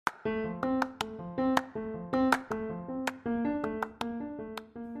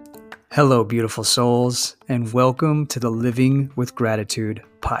Hello, beautiful souls, and welcome to the Living with Gratitude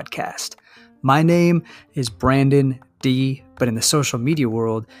podcast. My name is Brandon D., but in the social media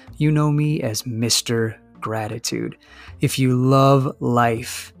world, you know me as Mr. Gratitude. If you love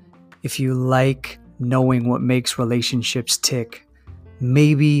life, if you like knowing what makes relationships tick,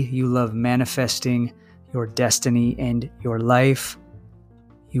 maybe you love manifesting your destiny and your life,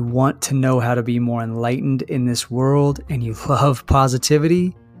 you want to know how to be more enlightened in this world, and you love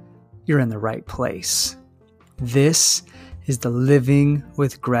positivity, you're in the right place. This is the Living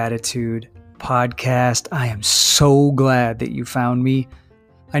with Gratitude podcast. I am so glad that you found me.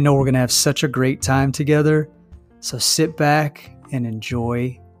 I know we're going to have such a great time together, so sit back and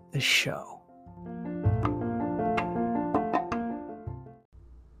enjoy the show.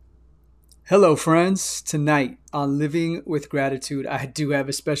 Hello, friends. Tonight on Living with Gratitude, I do have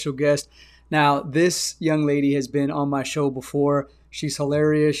a special guest. Now, this young lady has been on my show before. She's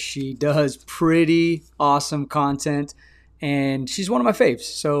hilarious. She does pretty awesome content, and she's one of my faves.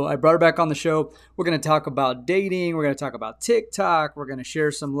 So I brought her back on the show. We're going to talk about dating. We're going to talk about TikTok. We're going to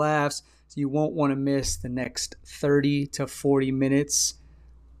share some laughs. So you won't want to miss the next 30 to 40 minutes.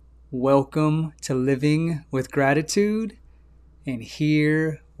 Welcome to Living with Gratitude. And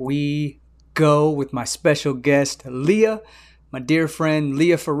here we go with my special guest, Leah, my dear friend,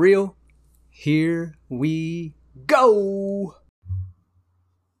 Leahforreal. Here we go.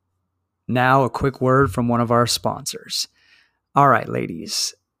 Now, a quick word from one of our sponsors. All right,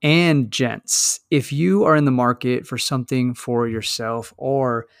 ladies and gents, if you are in the market for something for yourself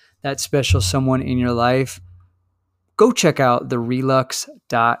or that special someone in your life, go check out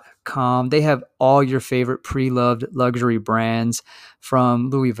therelux.com. They have all your favorite pre-loved luxury brands, from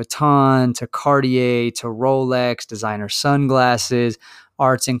Louis Vuitton to Cartier to Rolex, designer sunglasses,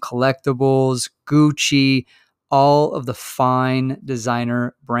 arts and collectibles, Gucci, all of the fine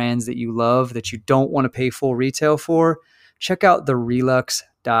designer brands that you love that you don't want to pay full retail for. Check out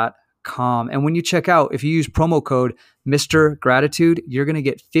therelux.com. And when you check out, if you use promo code Mr. Gratitude, you're going to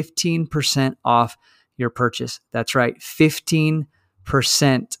get 15% off your purchase. That's right, 15%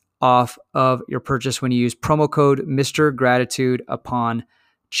 off of your purchase when you use promo code Mr. Gratitude upon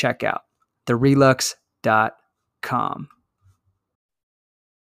checkout. therelux.com.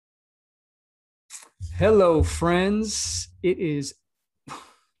 Hello, friends. It is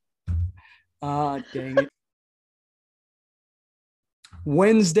dang it.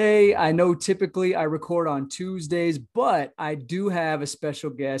 Wednesday. I know typically I record on Tuesdays, but I do have a special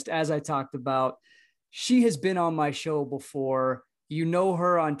guest. As I talked about, she has been on my show before. You know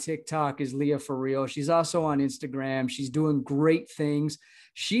her on TikTok as Leahforreal. She's also on Instagram. She's doing great things.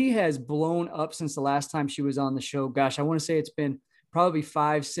 She has blown up since the last time she was on the show. Gosh, I want to say it's been probably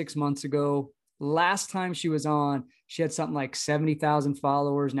 5-6 months ago. Last time she was on, she had something like 70,000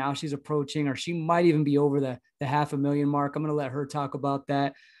 followers. Now she's approaching, or she might even be over the 500,000 mark. I'm going to let her talk about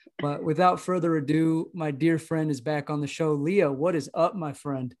that. But without further ado, my dear friend is back on the show. Leah, what is up, my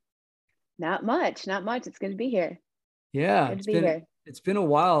friend? Not much. It's good to be here. Yeah, it's been a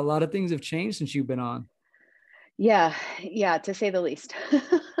while. A lot of things have changed since you've been on. Yeah, to say the least.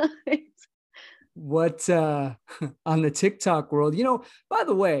 What on the TikTok world, by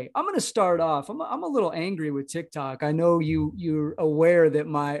the way, I'm going to start off. I'm a little angry with TikTok. I know you're aware that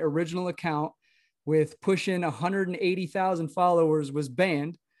my original account with pushing 180,000 followers was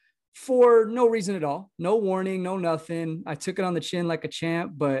banned for no reason at all. No warning, no nothing. I took it on the chin like a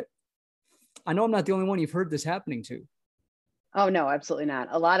champ, but I know I'm not the only one you've heard this happening to. Oh, no, absolutely not.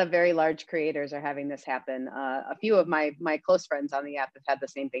 A lot of very large creators are having this happen. A few of my close friends on the app have had the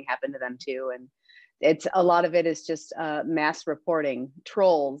same thing happen to them too. And a lot of it is just mass reporting,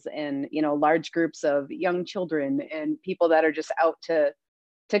 trolls, and, large groups of young children and people that are just out to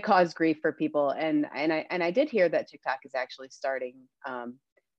cause grief for people. And I did hear that TikTok is actually starting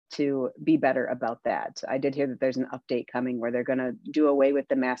to be better about that. I did hear that there's an update coming where they're going to do away with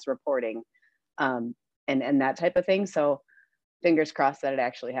the mass reporting and that type of thing. So fingers crossed that it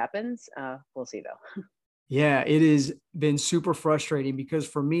actually happens. We'll see though. Yeah, it has been super frustrating because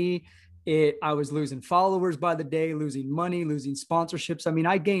for me, I was losing followers by the day, losing money, losing sponsorships. I mean,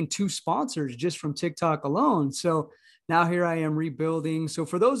 I gained 2 sponsors just from TikTok alone. So now here I am rebuilding. So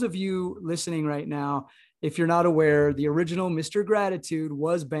for those of you listening right now, if you're not aware, the original Mr. Gratitude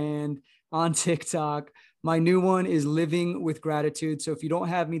was banned on TikTok. My new one is Living with Gratitude. So if you don't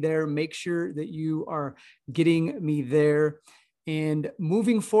have me there, make sure that you are getting me there. And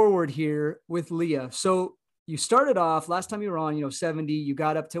moving forward here with Leah. So you started off last time you were on, 70, you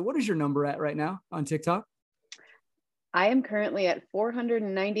got up to, what is your number at right now on TikTok? I am currently at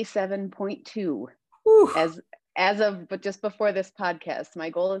 497.2 Whew. as of, but just before this podcast. My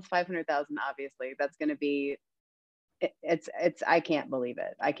goal is 500,000. Obviously, that's going to be. It's. I can't believe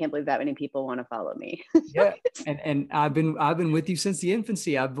it. I can't believe that many people want to follow me. Yeah. And I've been with you since the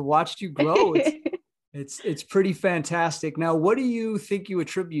infancy. I've watched you grow. It's pretty fantastic. Now, what do you think you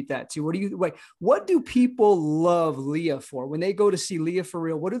attribute that to? What do you like? What do people love Leah for when they go to see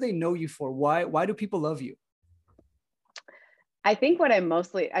Leahforreal? What do they know you for? Why do people love you? I think what I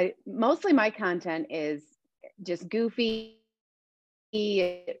mostly my content is just goofy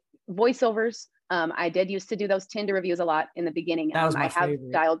voiceovers. I did used to do those Tinder reviews a lot in the beginning. That was I my have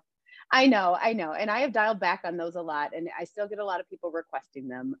favorite. dialed, I know, and I have dialed back on those a lot, and I still get a lot of people requesting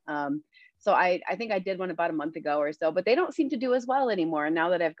them. So I think I did one about a month ago or so, but they don't seem to do as well anymore. And now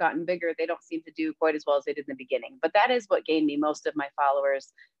that I've gotten bigger, they don't seem to do quite as well as they did in the beginning. But that is what gained me most of my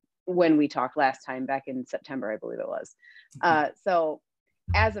followers when we talked last time back in September, I believe it was. So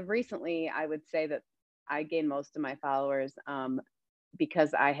as of recently, I would say that I gained most of my followers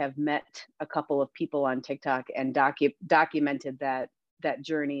because I have met a couple of people on TikTok and documented that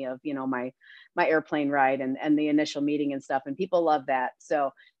journey of, you know, my airplane ride and the initial meeting and stuff, and people love that.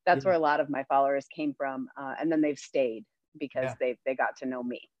 So that's Yeah. where a lot of my followers came from, and then they've stayed because Yeah. they got to know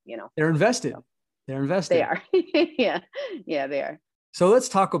me, you know. They're invested. So They're they invested. are. Yeah, they are. So let's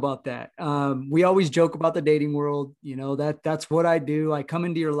talk about that. We always joke about the dating world. You know, that's what I do. I come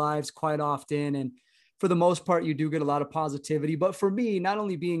into your lives quite often, and for the most part, you do get a lot of positivity. But for me, not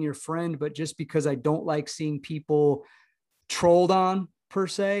only being your friend, but just because I don't like seeing people trolled on per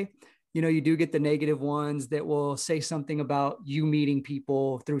se. You know, you do get the negative ones that will say something about you meeting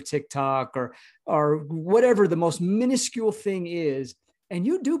people through TikTok or whatever the most minuscule thing is. And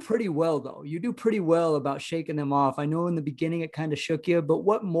you do pretty well, though. You do pretty well about shaking them off. I know in the beginning it kind of shook you, but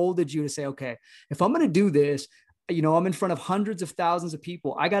what molded you to say, okay, if I'm going to do this, you know, I'm in front of hundreds of thousands of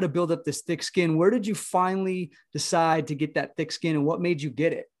people. I got to build up this thick skin. Where did you finally decide to get that thick skin, and what made you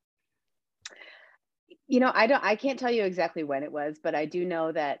get it? You know, I can't tell you exactly when it was, but I do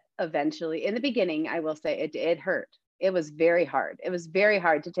know that eventually, in the beginning, I will say it hurt. It was very hard. It was very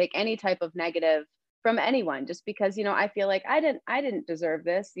hard to take any type of negative from anyone, just because, you know, I feel like I didn't deserve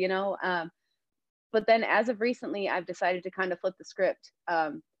this, you know. But then as of recently, I've decided to kind of flip the script,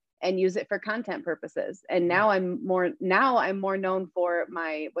 and use it for content purposes. And now I'm more known for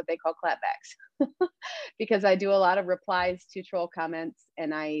my what they call clapbacks, because I do a lot of replies to troll comments,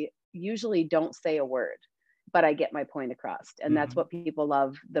 and I usually don't say a word, but I get my point across. And that's Mhm. what people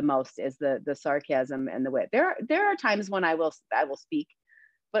love the most, is the sarcasm and the wit. There are times when I will speak,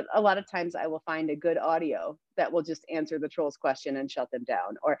 but a lot of times I will find a good audio that will just answer the troll's question and shut them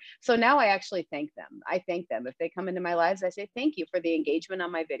down. Or so now I actually thank them. I thank them if they come into my lives. I say thank you for the engagement on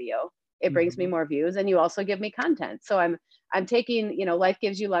my video. It brings me Mhm. more views, and you also give me content. So I'm taking, you know, life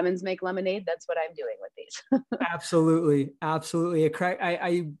gives you lemons, make lemonade. That's what I'm doing with these. Absolutely, absolutely.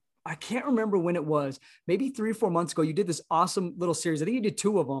 I can't remember when it was. Maybe 3 or 4 months ago, you did this awesome little series. I think you did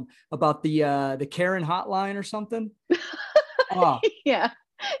two of them about the Karen hotline or something. Oh, Yeah,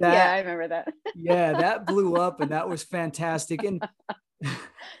 yeah, that I remember that. yeah, that blew up, and that was fantastic. And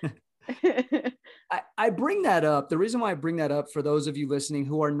I bring that up. The reason why I bring that up for those of you listening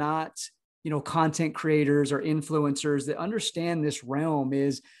who are not, you know, content creators or influencers that understand this realm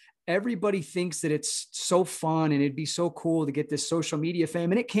is everybody thinks that it's so fun and it'd be so cool to get this social media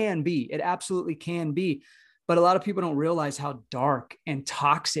fame. And it can be, it absolutely can be. But a lot of people don't realize how dark and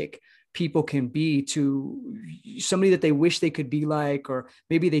toxic people can be to somebody that they wish they could be like, or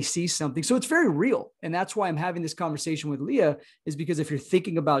maybe they see something. So it's very real. And that's why I'm having this conversation with Leah, is because if you're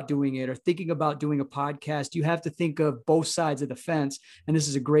thinking about doing it or thinking about doing a podcast, you have to think of both sides of the fence. And this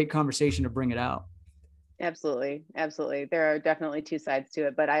is a great conversation to bring it out. Absolutely, absolutely. There are definitely two sides to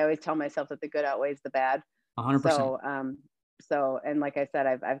it, but I always tell myself that the good outweighs the bad. 100%. So, and like I said,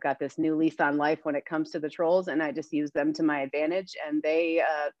 I've got this new lease on life when it comes to the trolls, and I just use them to my advantage. And they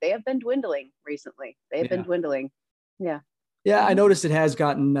have been dwindling recently. They have been Yeah. dwindling. Yeah. Yeah, I Hmm. noticed it has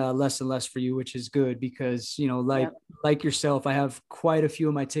gotten less and less for you, which is good because, you know, Yeah. like yourself, I have quite a few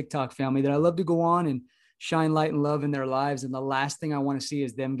of my TikTok family that I love to go on and shine light and love in their lives. And the last thing I want to see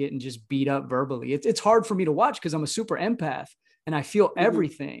is them getting just beat up verbally. It's hard for me to watch because I'm a super empath and I feel Hmm.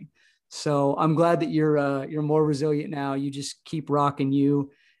 everything. So I'm glad that you're more resilient now. You just keep rocking you.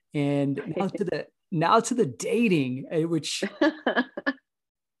 And now to the dating, which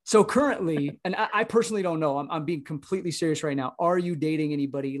so currently, and I personally don't know, I'm being completely serious right now. Are you dating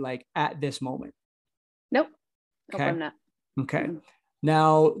anybody like at this moment? Nope. Nope. Okay. I'm not. Okay. Mm-mm.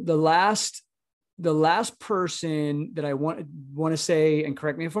 Now the last person that I want to say, and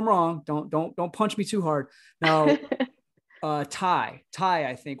correct me if I'm wrong, don't punch me too hard. Now, Ty,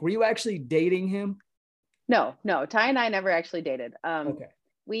 I think. Were you actually dating him? No, no. Ty and I never actually dated. Okay.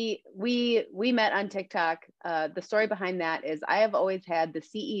 We met on TikTok. The story behind that is I have always had the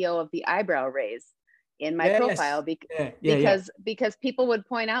CEO of the eyebrow raise in my profile Yes. Yeah. because people would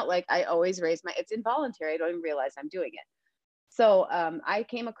point out like I always raise my. It's involuntary. I don't even realize I'm doing it. So I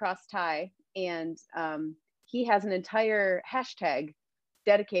came across Ty, and he has an entire hashtag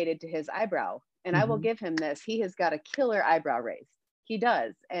dedicated to his eyebrow. And I will Mm-hmm. give him this. He has got a killer eyebrow raise. He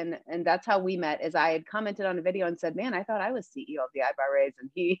does. And that's how we met, as I had commented on a video and said, man, I thought I was CEO of the eyebrow raise. And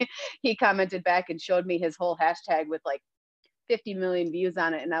he commented back and showed me his whole hashtag with like 50 million views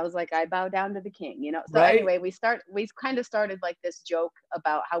on it, and I was like, I bow down to the king, you know. So Right? anyway, we kind of started like this joke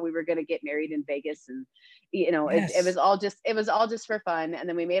about how we were going to get married in Vegas, and you know, it was Yes. all just for fun. And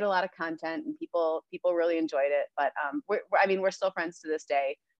then we made a lot of content, and people really enjoyed it. But I mean, we're still friends to this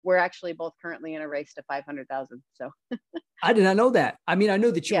day. We're actually both currently in a race to 500,000. So I did not know that. I mean, I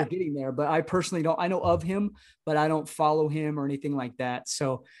know that you were yeah, getting there, but I personally don't. I know of him, but I don't follow him or anything like that.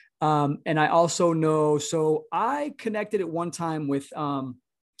 So, and I also know. So I connected at one time with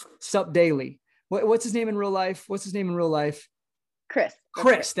Sup Daily. What's his name in real life? What's his name in real life? Chris, that's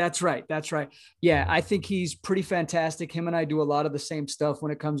Chris. Chris. That's right. That's right. Yeah, I think he's pretty fantastic. Him and I do a lot of the same stuff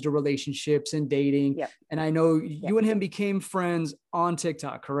when it comes to relationships and dating. Yep, And I know yep. you and him became friends on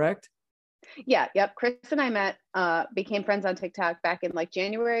TikTok, correct? Yeah, yep. Chris and I met, became friends on TikTok back in like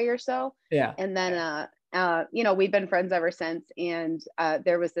January or so. Yeah. And then, you know, we've been friends ever since. And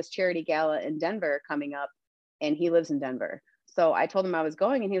there was this charity gala in Denver coming up, and he lives in Denver. So I told him I was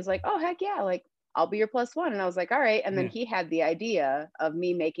going, and he was like, oh, heck yeah. Like, I'll be your plus one. And I was like, all right. And then Yeah. he had the idea of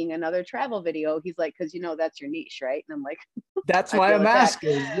me making another travel video. He's like, because you know, that's your niche, right? And I'm like, That's I why feel I'm attacked.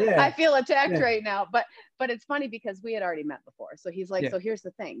 asking. Yeah. I feel attacked Yeah. right now. But it's funny because we had already met before. So he's like, Yeah. so here's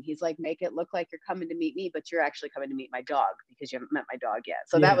the thing. He's like, make it look like you're coming to meet me, but you're actually coming to meet my dog because you haven't met my dog yet.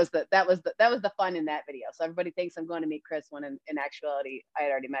 So Yeah. that was the fun in that video. So everybody thinks I'm going to meet Chris when in actuality I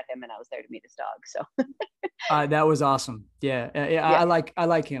had already met him and I was there to meet his dog. So That was awesome. Yeah. Yeah. yeah, I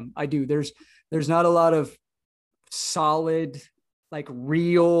like him. I do. There's not a lot of solid, like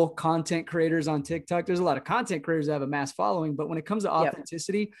real content creators on TikTok. There's a lot of content creators that have a mass following, but when it comes to yep,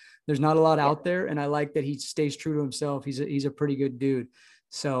 authenticity, there's not a lot yep, out there. And I like that he stays true to himself. He's a pretty good dude.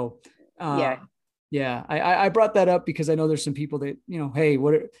 So, yeah, yeah, I brought that up because I know there's some people that, you know, hey,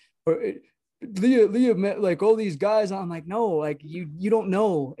 what are, or, Leah met like all these guys. I'm like, no, like you don't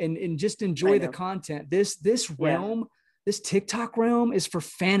know, and just I enjoy the know, content. This yeah, realm, this TikTok realm is for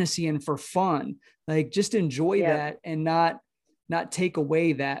fantasy and for fun. Like just enjoy yeah. that and not take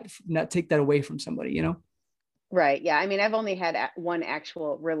away that, not take that away from somebody, you know? Right. Yeah. I mean, I've only had one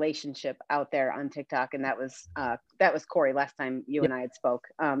actual relationship out there on TikTok, and that was Corey last time you Yeah. and I had spoke.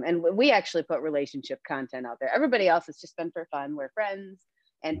 And we actually put relationship content out there. Everybody else has just been for fun. We're friends,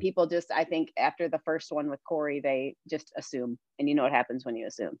 and people just, I think, after the first one with Corey, they just assume, and you know what happens when you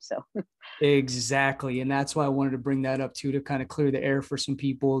assume. So Exactly. And that's why I wanted to bring that up too, to kind of clear the air for some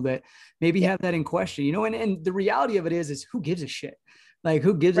people that maybe yeah, have that in question, you know, and the reality of it is who gives a shit? Like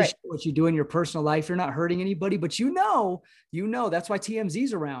who gives a right. shit what you do in your personal life? You're not hurting anybody, but that's why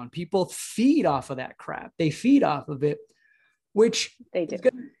TMZ's around. People feed off of that crap. They feed off of it, which They do.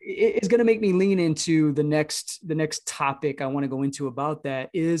 is going to make me lean into the next topic I want to go into about that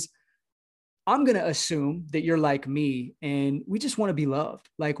is I'm going to assume that you're like me and we just want to be loved.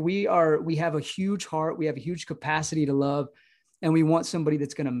 Like we have a huge heart, we have a huge capacity to love, and we want somebody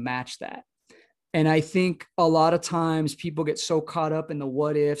that's going to match that. And I think a lot of times people get so caught up in the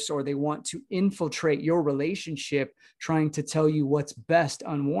what ifs, or they want to infiltrate your relationship trying to tell you what's best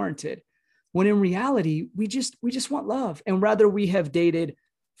unwarranted. When in reality, we just want love. And whether we have dated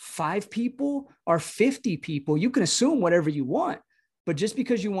 5 people or 50 people, you can assume whatever you want. But just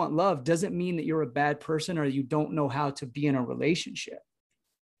because you want love doesn't mean that you're a bad person or you don't know how to be in a relationship.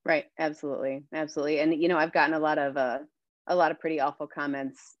 Right. Absolutely. Absolutely. And you know, I've gotten a lot of pretty awful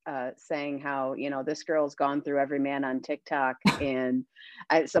comments saying how, you know, this girl's gone through every man on TikTok, and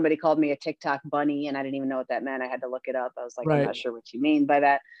somebody called me a TikTok bunny, and I didn't even know what that meant. I had to look it up. I was like, I'm Right. not sure what you mean by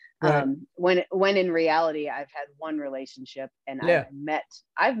that. Right. When in reality, I've had one relationship, and Yeah.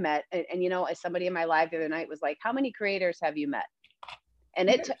 I've met, and you know, as somebody in my live the other night was like, how many creators have you met? And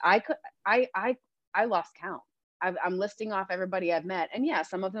I could, I lost count. I'm listing off everybody I've met, and yeah,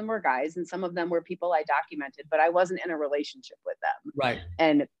 some of them were guys, and some of them were people I documented, but I wasn't in a relationship with them. Right.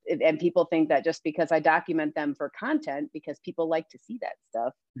 And people think that just because I document them for content, because people like to see that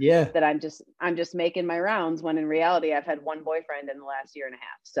stuff, Yeah. that I'm just making my rounds. When in reality, I've had one boyfriend in the last year and a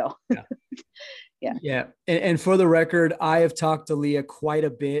half. So Yeah. Yeah. Yeah. And for the record, I have talked to Leah quite a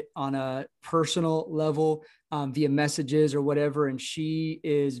bit on a personal level, via messages or whatever. And she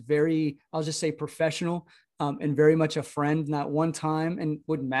is very, I'll just say professional, and very much a friend. Not one time, and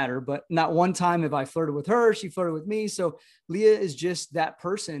wouldn't matter, but not one time have I flirted with her. She flirted with me. So Leah is just that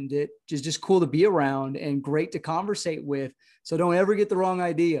person that is just cool to be around and great to conversate with. So don't ever get the wrong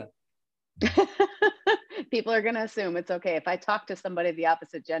idea. People are going to assume it's okay. If I talk to somebody of the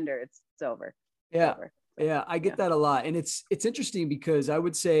opposite gender, it's over. It's Yeah. over. So, Yeah. I yeah. get that a lot. And it's interesting because I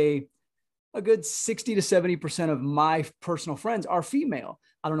would say a good 60 to 70% of my personal friends are female.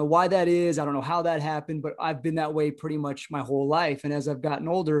 I don't know why that is. I don't know how that happened, but I've been that way pretty much my whole life. And as I've gotten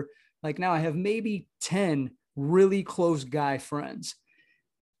older, like now I have maybe 10 really close guy friends.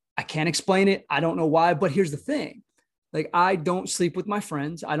 I can't explain it. I don't know why, but here's the thing. Like, I don't sleep with my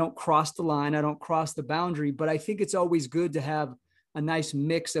friends. I don't cross the line. I don't cross the boundary, but I think it's always good to have a nice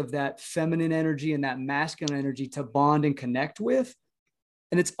mix of that feminine energy and that masculine energy to bond and connect with.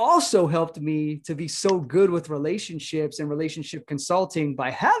 And it's also helped me to be so good with relationships and relationship consulting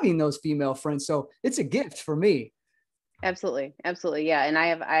by having those female friends. So it's a gift for me. Absolutely. Absolutely. Yeah. And I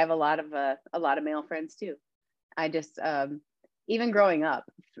have a lot of male friends too. I just, even growing up,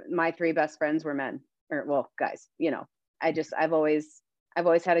 my three best friends were men, or well, guys, you know. I've always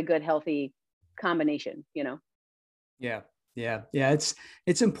had a good, healthy combination, you know. Yeah. Yeah. Yeah.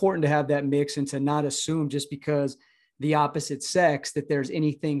 It's important to have that mix and to not assume just because the opposite sex that there's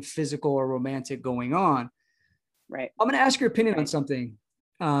anything physical or romantic going on. Right. I'm going to ask your opinion on Right. something,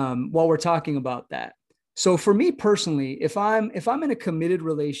 while we're talking about that. So for me personally, if I'm in a committed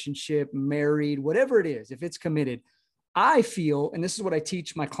relationship, married, whatever it is, if it's committed, I feel, and this is what I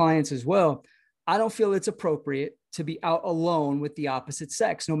teach my clients as well, I don't feel it's appropriate to be out alone with the opposite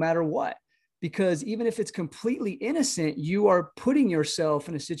sex, no matter what. Because even if it's completely innocent, you are putting yourself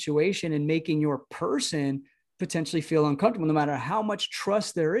in a situation and making your person potentially feel uncomfortable, no matter how much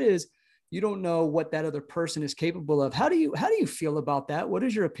trust there is. You don't know what that other person is capable of. How do you feel about that? What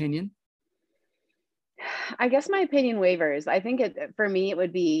is your opinion? I guess my opinion wavers. I think for me, it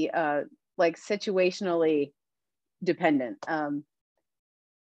would be like situationally dependent.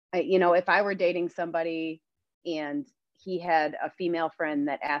 You know, if I were dating somebody and he had a female friend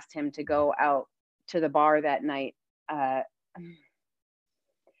that asked him to go out to the bar that night, I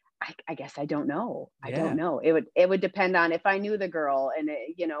guess I don't know. I don't Yeah, know. It would depend on if I knew the girl, and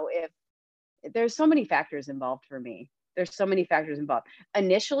you know, if there's so many factors involved for me. There's so many factors involved.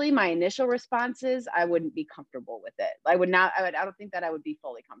 Initially, my initial response is I wouldn't be comfortable with it. I would not. I don't think that I would be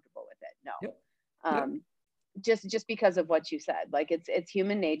fully comfortable with it. yep, No. yep, Just because of what you said. Like it's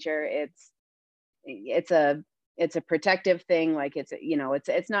human nature. It's a it's a protective thing. Like it's, you know,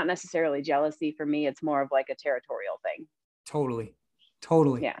 it's not necessarily jealousy for me. It's more of like a territorial thing. totally,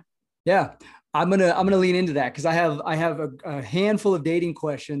 totally. Yeah. Yeah, I'm gonna lean into that because I have a handful of dating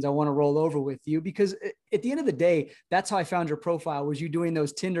questions I want to roll over with you because at the end of the day, that's how I found your profile, was you doing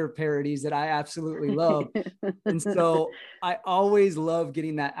those Tinder parodies that I absolutely love. And so I always love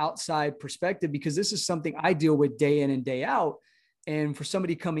getting that outside perspective because this is something I deal with day in and day out. And for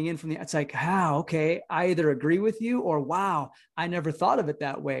somebody coming in from the, it's like, how, okay, I either agree with you or wow, I never thought of it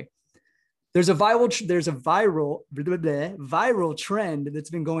that way. There's a viral trend that's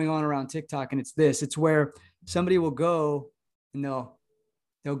been going on around TikTok, and it's this. It's where somebody will go and they'll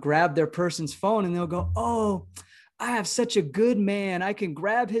grab their person's phone and they'll go, "Oh, I have such a good man. I can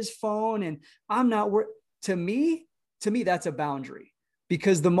grab his phone and I'm not worth." To me, that's a boundary,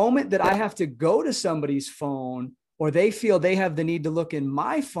 because the moment that I have to go to somebody's phone or they feel they have the need to look in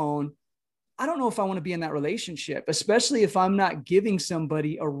my phone, I don't know if I want to be in that relationship, especially if I'm not giving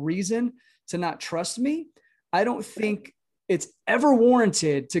somebody a reason to not trust me. I don't Right. think it's ever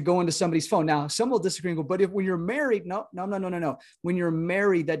warranted to go into somebody's phone. Now, some will disagree and go, but if when you're married, no, no, no, no, no, no. When you're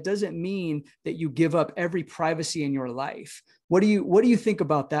married, that doesn't mean that you give up every privacy in your life. What do you think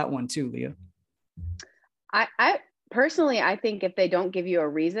about that one too, Leah? I personally, I think if they don't give you a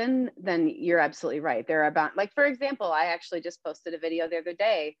reason, then you're absolutely right. They're about, like, for example, I actually just posted a video the other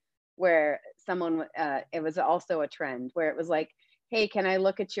day where someone, it was also a trend where it was like, hey, can I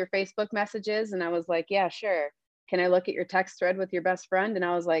look at your Facebook messages? And I was like, yeah, sure. Can I look at your text thread with your best friend? And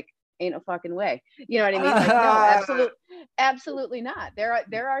I was like, ain't no fucking way. You know what I mean? Like, no, absolutely not.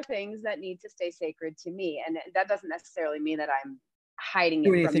 There are things that need to stay sacred to me. And that doesn't necessarily mean that I'm hiding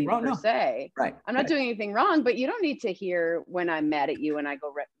Do it from anything you wrong? per No. se. Right. I'm not Right. doing anything wrong, but you don't need to hear when I'm mad at you and I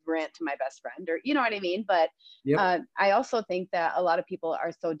go rant to my best friend, or you know what I mean? But Yep. I also think that a lot of people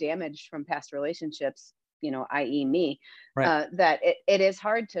are so damaged from past relationships, you know, i.e. me, Right. that it is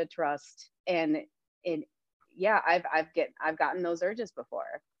hard to trust. And yeah, I've gotten those urges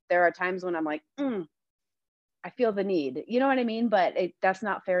before there are times when I'm like, I feel the need, you know what I mean? But that's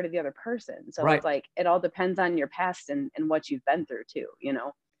not fair to the other person. So Right. it's like, it all depends on your past and what you've been through too, you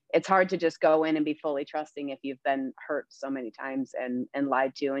know? It's hard to just go in and be fully trusting if you've been hurt so many times and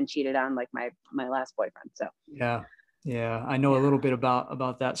lied to and cheated on, like my last boyfriend. So Yeah. Yeah. I know a yeah. little bit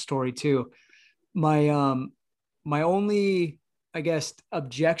about that story too. My only, I guess,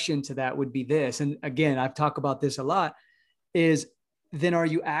 objection to that would be this. And again, I've talked about this a lot, is then are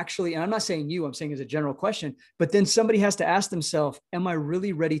you actually, and I'm not saying you, I'm saying as a general question, but then somebody has to ask themselves, am I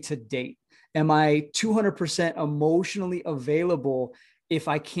really ready to date? Am I 200% emotionally available if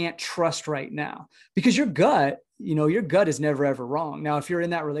I can't trust right now? Because your gut is never ever wrong. Now, if you're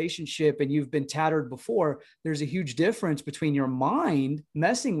in that relationship and you've been tattered before, there's a huge difference between your mind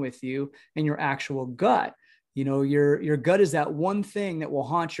messing with you and your actual gut. Your gut is that one thing that will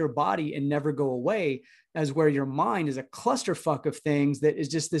haunt your body and never go away, as where your mind is a clusterfuck of things that is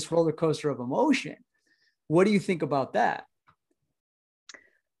just this roller coaster of emotion. What do you think about that?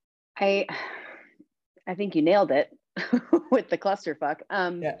 I I think you nailed it with the clusterfuck.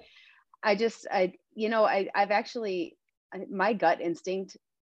 Yeah. I just I've actually, my gut instinct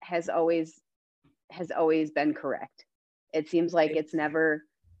has always been correct. It seems like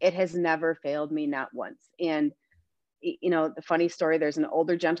it has never failed me, not once. And the funny story, there's an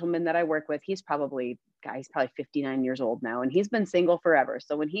older gentleman that I work with. He's probably 59 years old now, and he's been single forever.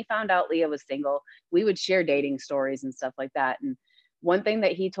 So when he found out Leah was single, we would share dating stories and stuff like that. And one thing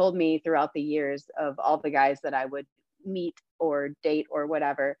that he told me throughout the years of all the guys that I would meet or date or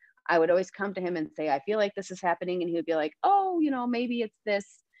whatever, I would always come to him and say, I feel like this is happening. And he would be like, oh, maybe it's this.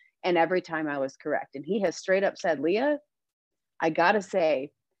 And every time I was correct. And he has straight up said, Leah, I gotta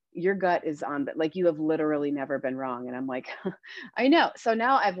say, your gut is on, but like, you have literally never been wrong. And I'm like, I know. So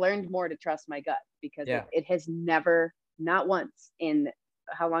now I've learned more to trust my gut, because Yeah. it has never, not once in,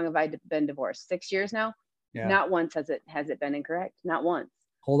 how long have I been divorced? 6 years now. Yeah. Not once has it been incorrect. Not once.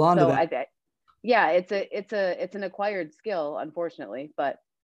 Hold on to So that. yeah, it's an acquired skill, unfortunately, but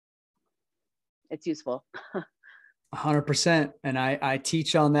it's useful. 100%. And I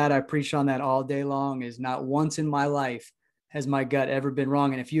teach on that. I preach on that all day long. Is not once in my life has my gut ever been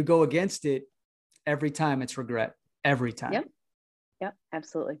wrong. And if you go against it, every time it's regret, every time. Yep. Yep.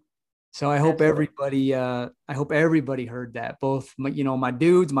 Absolutely. So Absolutely. I hope everybody heard that. Both my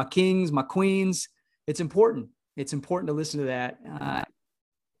dudes, my kings, my queens. It's important. It's important to listen to that.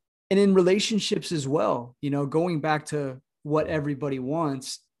 And in relationships as well, going back to what everybody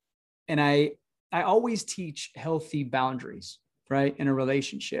wants. And I always teach healthy boundaries, right, in a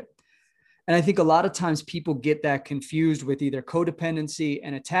relationship. And I think a lot of times people get that confused with either codependency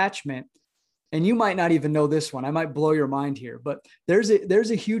and attachment. And you might not even know this one. I might blow your mind here, but there's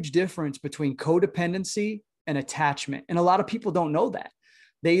a huge difference between codependency and attachment. And a lot of people don't know that.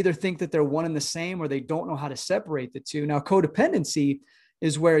 They either think that they're one and the same, or they don't know how to separate the two. Now, codependency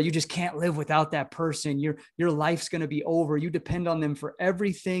is where you just can't live without that person. Your life's going to be over. You depend on them for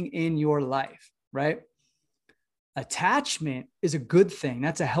everything in your life, right? Attachment is a good thing.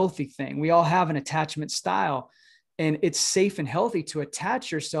 That's a healthy thing. We all have an attachment style, and it's safe and healthy to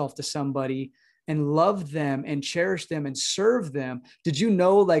attach yourself to somebody and love them and cherish them and serve them. Did you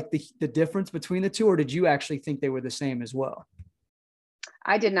know like the difference between the two, or did you actually think they were the same as well?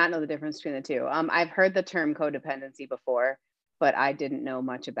 I did not know the difference between the two. I've heard the term codependency before, but I didn't know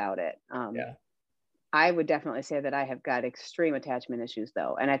much about it. Yeah. I would definitely say that I have got extreme attachment issues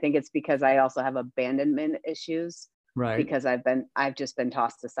though. And I think it's because I also have abandonment issues, Right. because I've just been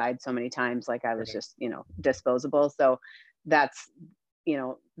tossed aside so many times. Like I was Right. just, disposable. So that's,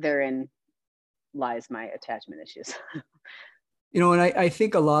 therein lies my attachment issues. And I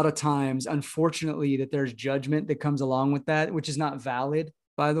think a lot of times, unfortunately, that there's judgment that comes along with that, which is not valid,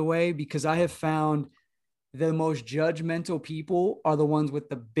 by the way, because I have found the most judgmental people are the ones with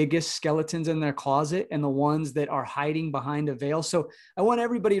the biggest skeletons in their closet and the ones that are hiding behind a veil. So I want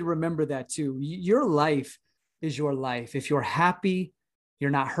everybody to remember that too. Your life is your life. If you're happy, you're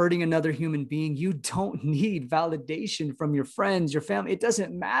not hurting another human being, you don't need validation from your friends, your family. It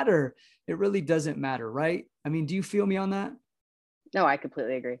doesn't matter. It really doesn't matter, right? I mean, do you feel me on that? No, I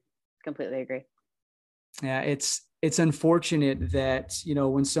completely agree. Completely agree. Yeah, it's unfortunate that,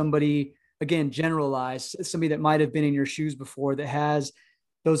 when somebody, again, generalized, somebody that might have been in your shoes before that has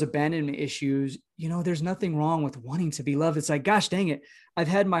those abandonment issues, there's nothing wrong with wanting to be loved. It's like, gosh, dang it. I've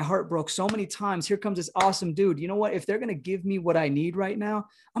had my heart broke so many times. Here comes this awesome dude. You know what? If they're going to give me what I need right now,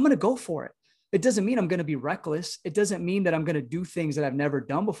 I'm going to go for it. It doesn't mean I'm going to be reckless. It doesn't mean that I'm going to do things that I've never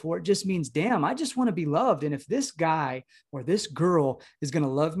done before. It just means, damn, I just want to be loved. And if this guy or this girl is going to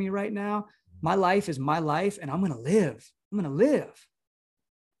love me right now, my life is my life, and I'm going to live. I'm going to live.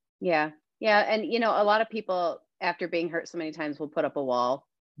 Yeah. Yeah. And, a lot of people after being hurt so many times will put up a wall.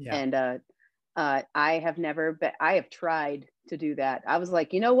 Yeah. And I have never, but I have tried to do that. I was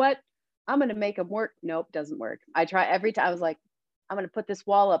like, you know what? I'm going to make them work. Nope, doesn't work. I try every time. I was like, I'm going to put this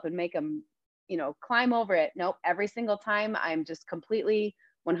wall up and make them, climb over it. Nope. Every single time I'm just completely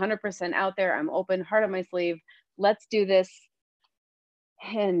 100% out there. I'm open, heart on my sleeve. Let's do this.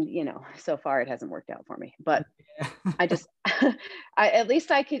 And, so far it hasn't worked out for me, but Yeah. I just, at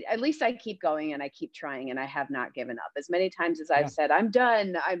least I keep going and I keep trying and I have not given up. As many times as I've Yeah. said, I'm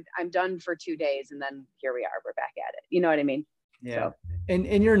done, I'm done for 2 days. And then here we are, we're back at it. You know what I mean? Yeah. So,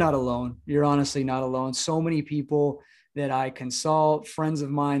 And you're not alone. You're honestly not alone. So many people that I consult, friends of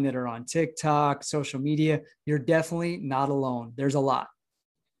mine that are on TikTok, social media, you're definitely not alone. There's a lot.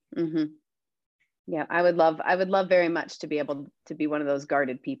 hmm yeah, I would love very much to be able to be one of those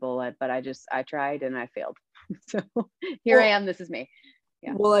guarded people, but I tried and I failed. So here I Well, am. This is me.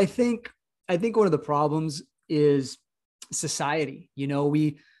 Yeah. well, I think one of the problems is society.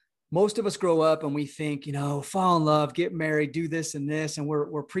 We most of us grow up and we think, fall in love, get married, do this and this, and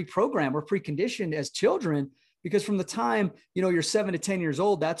we're pre-programmed, we're preconditioned as children because from the time you're 7 to 10 years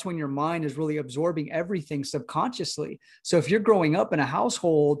old, that's when your mind is really absorbing everything subconsciously. So if you're growing up in a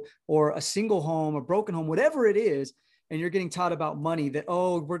household or a single home, a broken home, whatever it is, and you're getting taught about money, that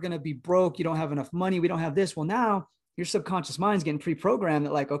we're going to be broke, you don't have enough money, we don't have this. Well, now your subconscious mind's getting pre-programmed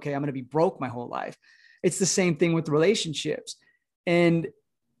that like, okay, I'm going to be broke my whole life. It's the same thing with relationships. And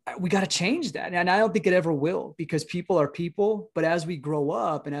we got to change that. And I don't think it ever will because people are people. But as we grow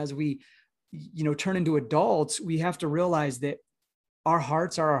up and as we, turn into adults, we have to realize that our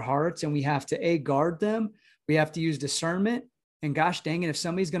hearts are our hearts and we have to guard them. We have to use discernment. And gosh dang it, if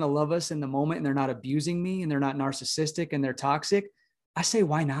somebody's going to love us in the moment and they're not abusing me and they're not narcissistic and they're toxic, I say,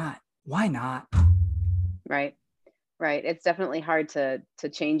 why not? Why not? Right. Right. It's definitely hard to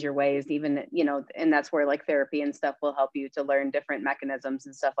change your ways, even, and that's where like therapy and stuff will help you to learn different mechanisms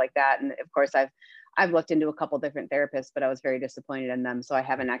and stuff like that. And of course I've looked into a couple different therapists, but I was very disappointed in them. So I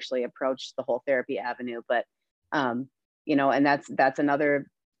haven't actually approached the whole therapy avenue. But and that's another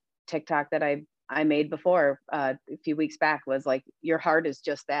TikTok that I made before a few weeks back was like, your heart is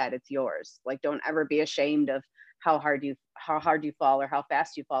just that, it's yours. Like, don't ever be ashamed of how hard you fall or how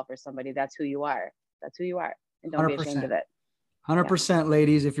fast you fall for somebody. That's who you are. That's who you are. And don't be ashamed of 100%. it. Yeah. 100%,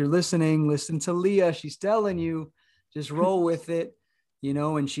 ladies. If you're listening, listen to Leah. She's telling you, just roll with it,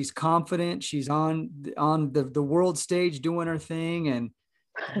 and she's confident. She's on the world stage doing her thing, and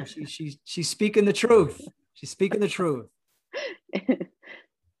she's speaking the truth. She's speaking the truth. You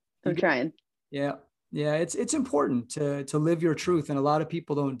I'm got, trying. yeah, yeah. It's important to live your truth, and a lot of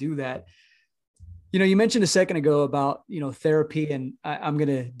people don't do that. You mentioned a second ago about, therapy, and I'm going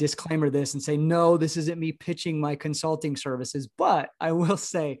to disclaimer this and say, no, this isn't me pitching my consulting services, but I will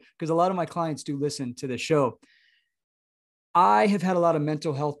say, because a lot of my clients do listen to the show, I have had a lot of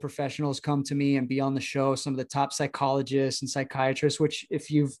mental health professionals come to me and be on the show, some of the top psychologists and psychiatrists, which if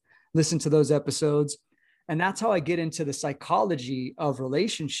you've listened to those episodes, and that's how I get into the psychology of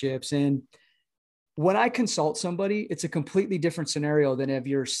relationships. And when I consult somebody, it's a completely different scenario than if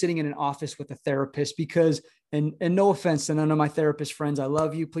you're sitting in an office with a therapist because, and no offense to none of my therapist friends, I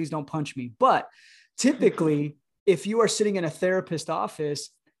love you, please don't punch me. But typically, if you are sitting in a therapist office,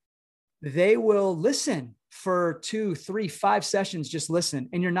 they will listen for 2, 3, 5 sessions, just listen.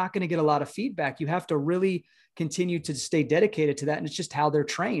 And you're not going to get a lot of feedback. You have to really continue to stay dedicated to that. And it's just how they're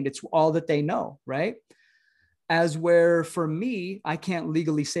trained. It's all that they know, right? As where for me, I can't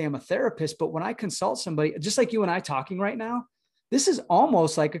legally say I'm a therapist, but when I consult somebody, just like you and I talking right now, this is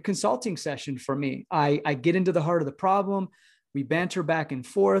almost like a consulting session for me. I get into the heart of the problem. We banter back and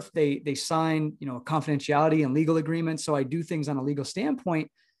forth. They sign, confidentiality and legal agreements. So I do things on a legal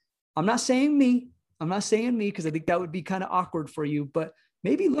standpoint. I'm not saying me. I'm not saying me because I think that would be kind of awkward for you, but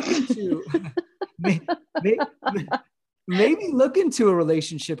maybe look into maybe, maybe look into a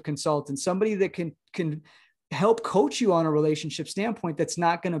relationship consultant, somebody that can help coach you on a relationship standpoint that's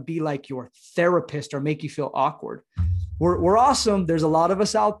not going to be like your therapist or make you feel awkward. We're awesome. There's a lot of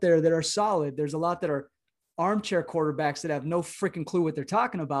us out there that are solid. There's a lot that are armchair quarterbacks that have no freaking clue what they're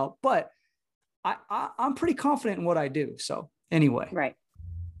talking about, but I'm pretty confident in what I do. So anyway. Right.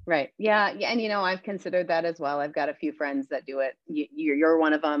 Right. Yeah. Yeah. And, I've considered that as well. I've got a few friends that do it. You're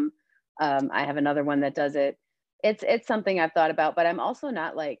one of them. I have another one that does it. It's something I've thought about, but I'm also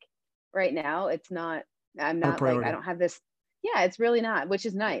not like right now. I'm Not a not like, I priority. don't have this. Yeah, it's really not, which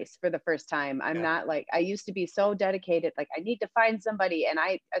is nice for the first time. I'm Yeah. not like, I used to be so dedicated. Like I need to find somebody. And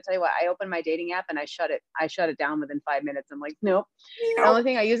I tell you what, I open my dating app and I shut it down within 5 minutes. I'm like, nope. The Yep. only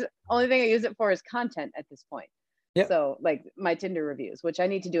thing I use it for is content at this point. Yep. So like my Tinder reviews, which I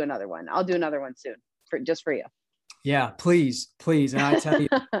need to do another one. I'll do another one soon for you. Yeah, please, please. And I tell you,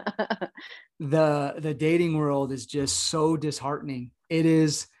 the dating world is just so disheartening. It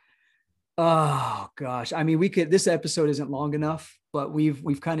is. Oh gosh. I mean, we could, this episode isn't long enough, but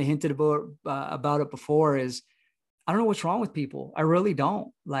we've kind of hinted about it before. Is I don't know what's wrong with people. I really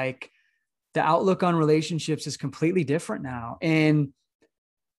don't. Like, the outlook on relationships is completely different now. And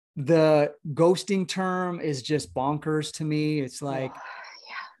the ghosting term is just bonkers to me. It's Oh, like,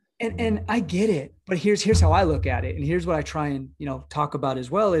 and I get it, but here's how I look at it. And here's what I try and, talk about as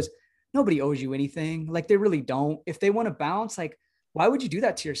well is nobody owes you anything. Like, they really don't. If they want to bounce, like, why would you do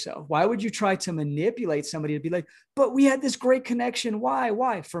that to yourself? Why would you try to manipulate somebody to be like, but we had this great connection.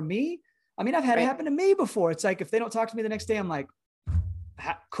 Why? For me? I mean, I've had it right. happen to me before. It's like, if they don't talk to me the next day, I'm like,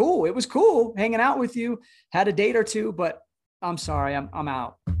 cool. It was cool hanging out with you, had a date or two, but I'm sorry. I'm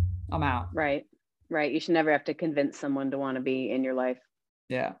out. I'm out. Right. Right. You should never have to convince someone to want to be in your life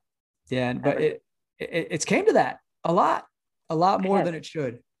Yeah. Yeah. But ever. it's came to that a lot It more has. than it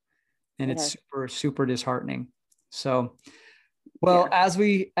should. And It it's has. super, super disheartening. So, well,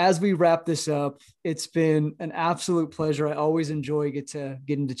 Yeah. as we wrap this up, it's been an absolute pleasure. I always enjoy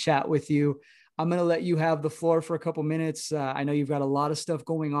getting to chat with you. I'm going to let you have the floor for a couple minutes. I know you've got a lot of stuff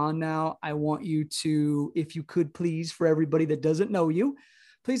going on now. I want you to, if you could please, for everybody that doesn't know you,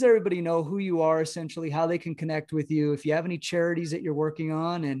 please everybody know who you are, essentially, how they can connect with you. If you have any charities that you're working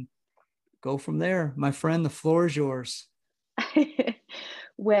on, and go from there. My friend, the floor is yours.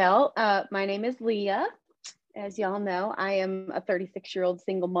 Well, my name is Leah. As y'all know, I am a 36-year-old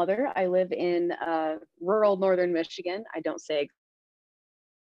single mother. I live in rural northern Michigan. I don't say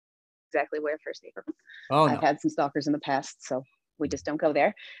exactly where for safer. Oh, I've no. had some stalkers in the past, so we just don't go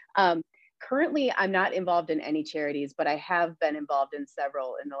there. Currently, I'm not involved in any charities, but I have been involved in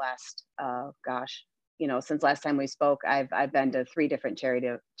several in the last, since last time we spoke. I've been to 3 different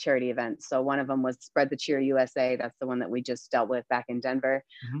charity events. So one of them was Spread the Cheer USA. That's the one that we just dealt with back in Denver.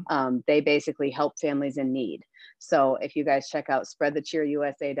 Mhm. They basically help families in need. So if you guys check out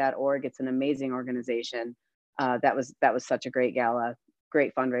spreadthecheerusa.org, it's an amazing organization. That was such a great gala,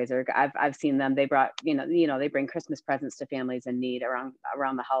 great fundraiser. I've seen them. They brought, they bring Christmas presents to families in need around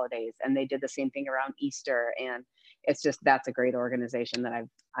the holidays, and they did the same thing around Easter. And it's just, that's a great organization that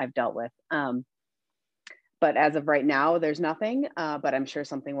I've dealt with. But as of right now, there's nothing. But I'm sure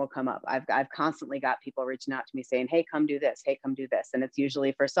something will come up. I've constantly got people reaching out to me saying, "Hey, come do this. Hey, come do this," and it's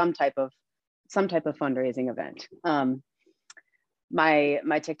usually for some type of fundraising event.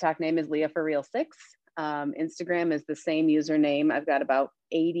 My TikTok name is Leahforreal 6. Instagram is the same username. I've got about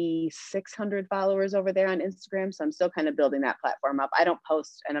 8,600 followers over there on Instagram. So I'm still kind of building that platform up. I don't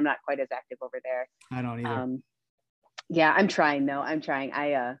post, and I'm not quite as active over there. I don't either. Yeah, I'm trying though. I'm trying.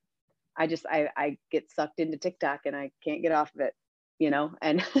 I get sucked into TikTok and I can't get off of it,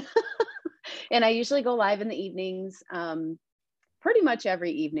 and and I usually go live in the evenings. Pretty much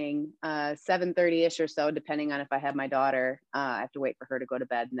every evening, 7:30ish or so, depending on if I have my daughter. I have to wait for her to go to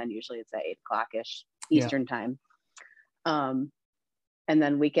bed, and then usually it's at 8 o'clock-ish Yeah. Eastern time. And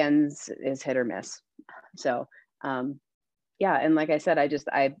then weekends is hit or miss. So, yeah. And like I said,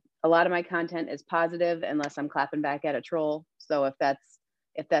 a lot of my content is positive unless I'm clapping back at a troll. So if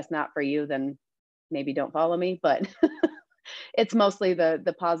that's not for you, then maybe don't follow me, but it's mostly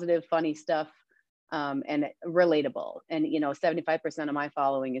the positive, funny stuff. And relatable. And 75% of my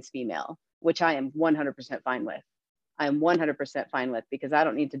following is female, which I am 100% fine with. I'm 100% fine with, because I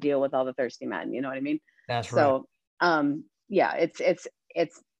don't need to deal with all the thirsty men. You know what I mean? That's right. So, yeah,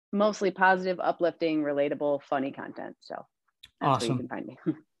 it's mostly positive, uplifting, relatable, funny content. So that's where you Awesome. can find me.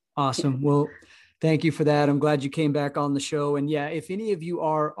 Awesome. Well, thank you for that. I'm glad you came back on the show. And yeah, if any of you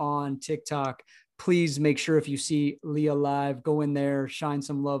are on TikTok, please make sure, if you see Leah live, go in there, shine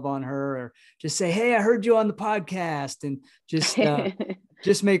some love on her, or just say, "Hey, I heard you on the podcast," and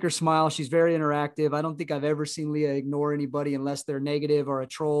just make her smile. She's very interactive. I don't think I've ever seen Leah ignore anybody unless they're negative or a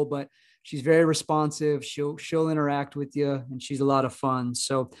troll, but she's very responsive. She'll interact with you, and she's a lot of fun.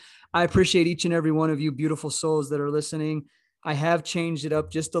 So I appreciate each and every one of you beautiful souls that are listening. I have changed it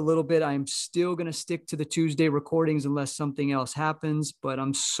up just a little bit. I'm still going to stick to the Tuesday recordings unless something else happens, but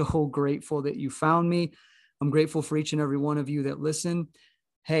I'm so grateful that you found me. I'm grateful for each and every one of you that listen.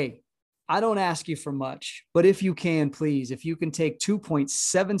 Hey, I don't ask you for much, but if you can, please, if you can take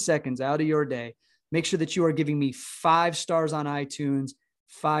 2.7 seconds out of your day, make sure that you are giving me 5 stars on iTunes,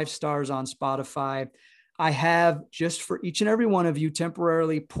 5 stars on Spotify. I have, just for each and every one of you,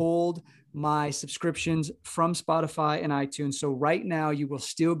 temporarily pulled my subscriptions from Spotify and iTunes. So right now you will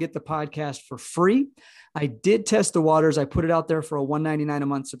still get the podcast for free. I did test the waters. I put it out there for a $1.99 a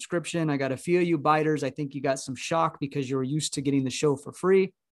month subscription. I got a few of you biters. I think you got some shock because you were used to getting the show for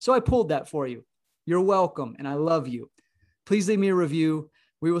free. So I pulled that for you. You're welcome, and I love you. Please leave me a review.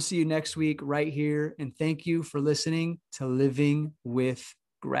 We will see you next week right here. And thank you for listening to Living with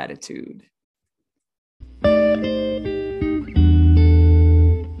Gratitude.